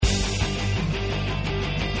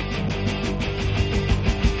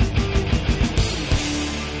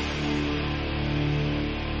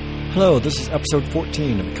Hello, this is episode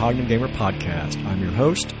 14 of the Cognitive Gamer Podcast. I'm your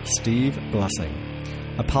host, Steve Blessing.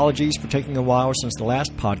 Apologies for taking a while since the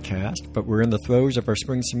last podcast, but we're in the throes of our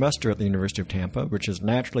spring semester at the University of Tampa, which is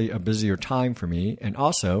naturally a busier time for me, and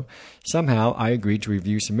also, somehow I agreed to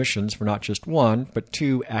review submissions for not just one, but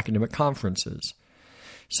two academic conferences.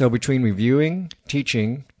 So between reviewing,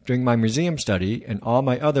 teaching, doing my museum study, and all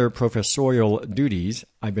my other professorial duties,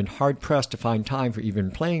 I've been hard-pressed to find time for even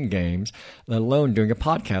playing games, let alone doing a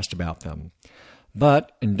podcast about them.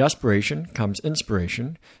 But in desperation comes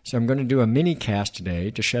inspiration, so I'm going to do a mini-cast today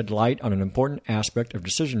to shed light on an important aspect of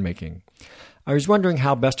decision-making. I was wondering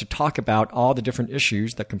how best to talk about all the different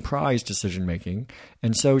issues that comprise decision-making,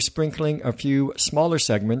 and so sprinkling a few smaller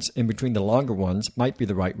segments in between the longer ones might be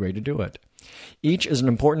the right way to do it. Each is an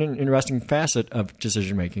important and interesting facet of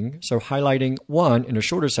decision-making, so highlighting one in a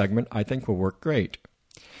shorter segment I think will work great.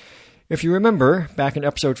 If you remember, back in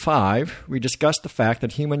episode 5, we discussed the fact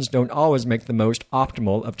that humans don't always make the most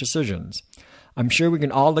optimal of decisions. I'm sure we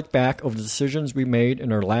can all look back over the decisions we made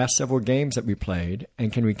in our last several games that we played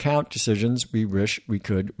and can recount decisions we wish we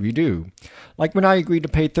could redo. Like when I agreed to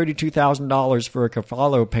pay $32,000 for a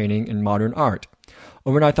Cavallo painting in modern art.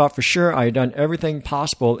 Or when I thought for sure I had done everything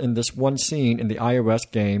possible in this one scene in the iOS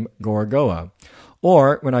game Gorogoa.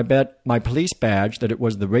 Or when I bet my police badge that it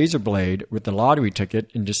was the razor blade with the lottery ticket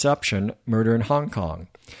in Deception, Murder in Hong Kong.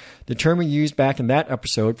 The term we used back in that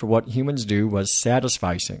episode for what humans do was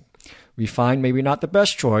satisficing. We find maybe not the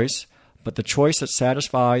best choice, but the choice that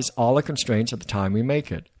satisfies all the constraints at the time we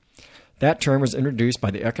make it. That term was introduced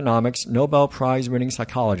by the economics Nobel Prize-winning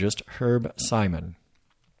psychologist Herb Simon.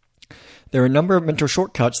 There are a number of mental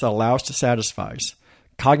shortcuts that allow us to satisfice.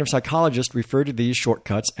 Cognitive psychologists refer to these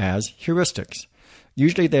shortcuts as heuristics.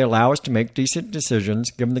 Usually they allow us to make decent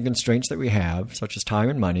decisions given the constraints that we have, such as time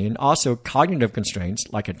and money, and also cognitive constraints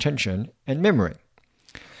like attention and memory.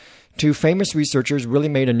 Two famous researchers really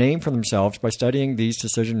made a name for themselves by studying these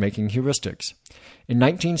decision-making heuristics. In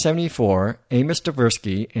 1974, Amos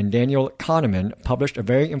Tversky and Daniel Kahneman published a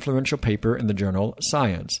very influential paper in the journal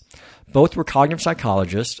Science. Both were cognitive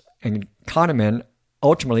psychologists, and Kahneman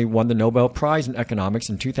ultimately won the Nobel Prize in Economics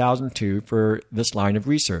in 2002 for this line of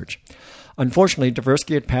research. Unfortunately,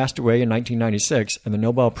 Tversky had passed away in 1996, and the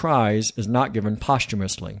Nobel Prize is not given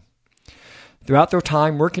posthumously. Throughout their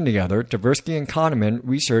time working together, Tversky and Kahneman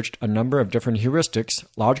researched a number of different heuristics,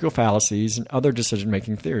 logical fallacies, and other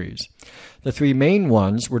decision-making theories. The three main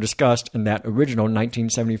ones were discussed in that original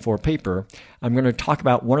 1974 paper. I'm going to talk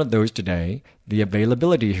about one of those today, the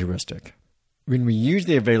availability heuristic. When we use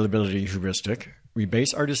the availability heuristic, we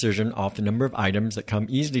base our decision off the number of items that come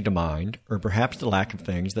easily to mind, or perhaps the lack of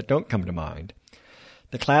things that don't come to mind.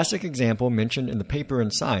 The classic example mentioned in the paper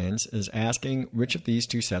in Science is asking which of these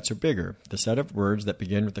two sets are bigger, the set of words that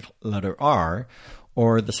begin with the letter R,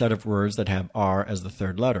 or the set of words that have R as the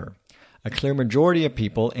third letter. A clear majority of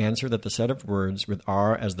people answer that the set of words with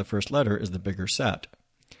R as the first letter is the bigger set.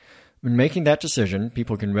 When making that decision,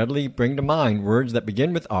 people can readily bring to mind words that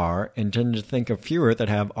begin with R and tend to think of fewer that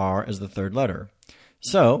have R as the third letter.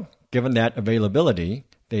 So, given that availability,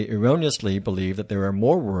 they erroneously believe that there are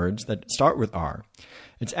more words that start with R.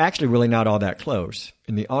 It's actually really not all that close.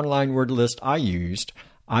 In the online word list I used,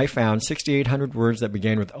 I found 6,800 words that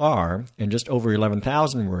began with R and just over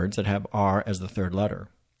 11,000 words that have R as the third letter.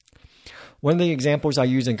 One of the examples I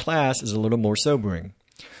use in class is a little more sobering.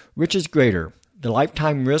 Which is greater, the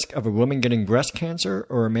lifetime risk of a woman getting breast cancer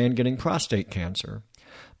or a man getting prostate cancer?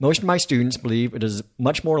 Most of my students believe it is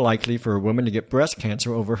much more likely for a woman to get breast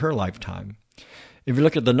cancer over her lifetime. If you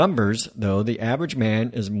look at the numbers, though, the average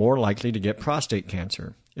man is more likely to get prostate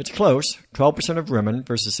cancer. It's close, 12% of women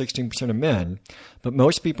versus 16% of men, but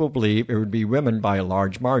most people believe it would be women by a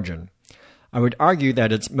large margin. I would argue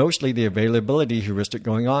that it's mostly the availability heuristic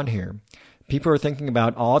going on here. People are thinking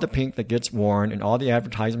about all the pink that gets worn and all the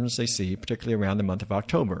advertisements they see, particularly around the month of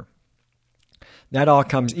October. That all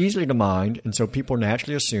comes easily to mind, and so people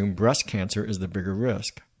naturally assume breast cancer is the bigger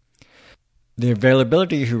risk. The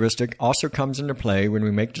availability heuristic also comes into play when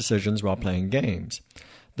we make decisions while playing games.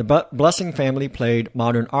 The Blessing family played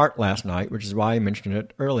modern art last night, which is why I mentioned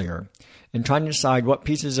it earlier. In trying to decide what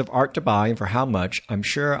pieces of art to buy and for how much, I'm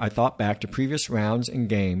sure I thought back to previous rounds and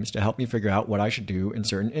games to help me figure out what I should do in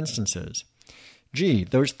certain instances. Gee,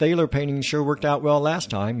 those Thaler paintings sure worked out well last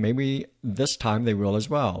time. Maybe this time they will as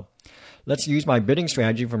well. Let's use my bidding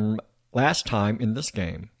strategy from last time in this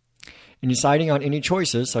game. In deciding on any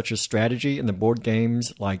choices, such as strategy in the board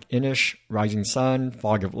games like Inis, Rising Sun,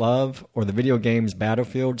 Fog of Love, or the video games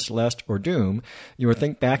Battlefield, Celeste, or Doom, you will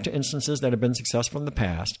think back to instances that have been successful in the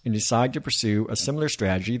past and decide to pursue a similar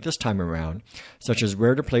strategy this time around, such as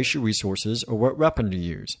where to place your resources or what weapon to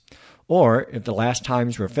use. Or, if the last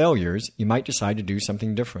times were failures, you might decide to do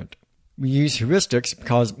something different. We use heuristics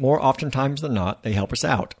because more oftentimes than not, they help us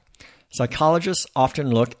out. Psychologists often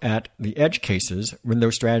look at the edge cases when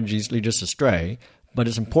those strategies lead us astray, but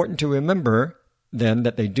it's important to remember then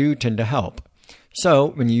that they do tend to help. So,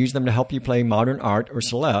 when you use them to help you play Modern Art or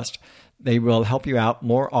Celeste, they will help you out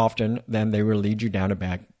more often than they will lead you down a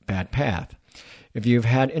bad path. If you've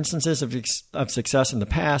had instances of success in the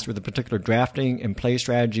past with a particular drafting and play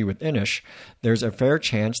strategy with Inis, there's a fair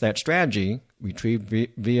chance that strategy, retrieved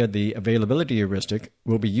via the availability heuristic,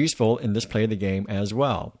 will be useful in this play of the game as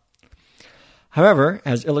well. However,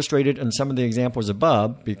 as illustrated in some of the examples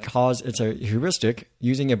above, because it's a heuristic,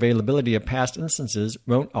 using availability of past instances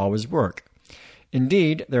won't always work.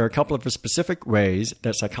 Indeed, there are a couple of specific ways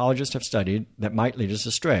that psychologists have studied that might lead us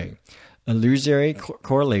astray: illusory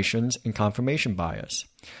correlations and confirmation bias.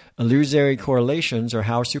 Illusory correlations are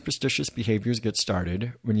how superstitious behaviors get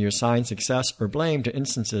started when you assign success or blame to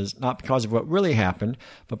instances not because of what really happened,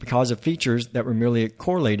 but because of features that were merely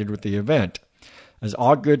correlated with the event. As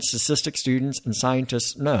all good statistic students and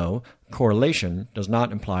scientists know, correlation does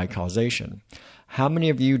not imply causation. How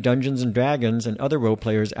many of you Dungeons & Dragons and other role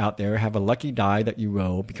players out there have a lucky die that you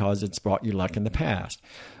roll because it's brought you luck in the past?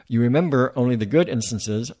 You remember only the good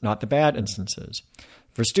instances, not the bad instances.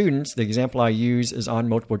 For students, the example I use is on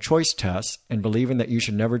multiple choice tests and believing that you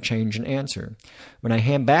should never change an answer. When I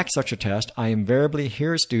hand back such a test, I invariably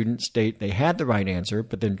hear a student state they had the right answer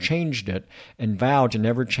but then changed it and vowed to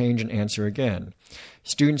never change an answer again.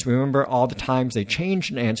 Students remember all the times they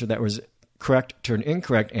changed an answer that was correct to an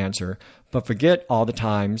incorrect answer, but forget all the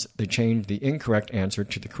times they changed the incorrect answer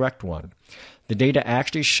to the correct one. The data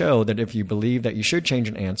actually show that if you believe that you should change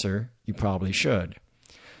an answer, you probably should.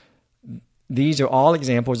 These are all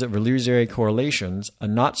examples of illusory correlations, a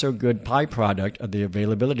not-so-good byproduct of the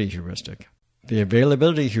availability heuristic. The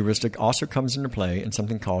availability heuristic also comes into play in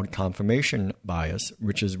something called confirmation bias,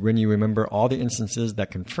 which is when you remember all the instances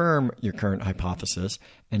that confirm your current hypothesis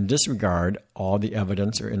and disregard all the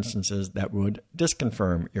evidence or instances that would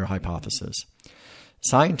disconfirm your hypothesis.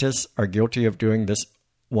 Scientists are guilty of doing this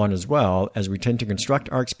one as well, as we tend to construct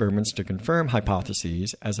our experiments to confirm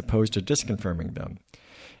hypotheses as opposed to disconfirming them.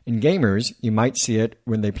 In gamers, you might see it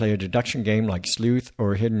when they play a deduction game like Sleuth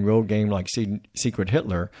or a hidden role game like Secret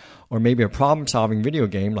Hitler, or maybe a problem-solving video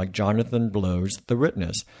game like Jonathan Blow's The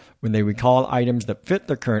Witness, when they recall items that fit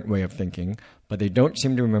their current way of thinking, but they don't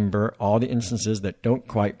seem to remember all the instances that don't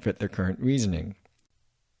quite fit their current reasoning.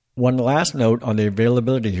 One last note on the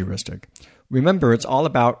availability heuristic. Remember, it's all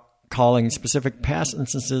about calling specific past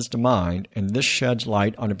instances to mind, and this sheds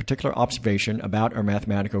light on a particular observation about our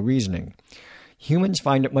mathematical reasoning. Humans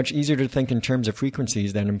find it much easier to think in terms of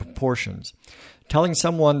frequencies than in proportions. Telling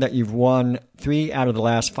someone that you've won 3 out of the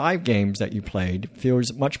last 5 games that you played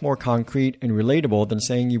feels much more concrete and relatable than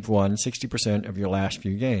saying you've won 60% of your last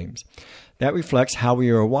few games. That reflects how we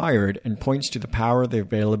are wired and points to the power of the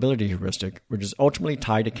availability heuristic, which is ultimately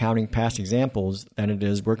tied to counting past examples than it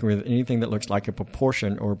is working with anything that looks like a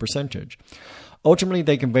proportion or a percentage. Ultimately,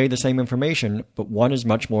 they convey the same information, but one is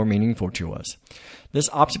much more meaningful to us. This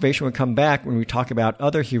observation will come back when we talk about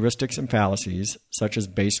other heuristics and fallacies, such as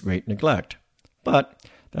base rate neglect. But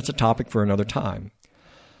that's a topic for another time.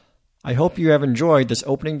 I hope you have enjoyed this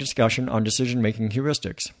opening discussion on decision-making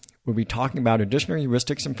heuristics. We'll be talking about additional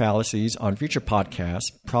heuristics and fallacies on future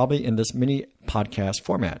podcasts, probably in this mini podcast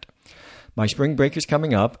format. My spring break is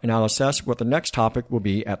coming up, and I'll assess what the next topic will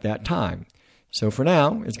be at that time. So for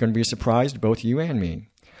now, it's going to be a surprise to both you and me.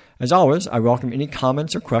 As always, I welcome any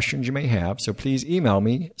comments or questions you may have, so please email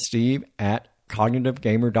me,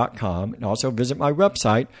 steve@cognitivegamer.com, and also visit my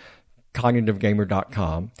website,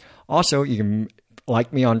 cognitivegamer.com. Also, you can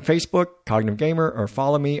like me on Facebook, Cognitive Gamer, or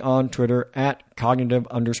follow me on Twitter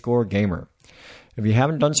 @cognitive_gamer. If you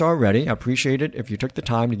haven't done so already, I appreciate it if you took the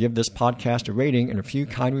time to give this podcast a rating and a few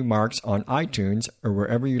kind remarks on iTunes or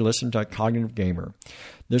wherever you listen to Cognitive Gamer.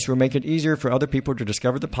 This will make it easier for other people to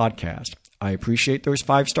discover the podcast. I appreciate those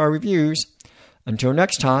 5-star reviews. Until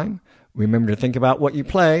next time, remember to think about what you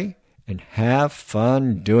play and have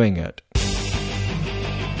fun doing it.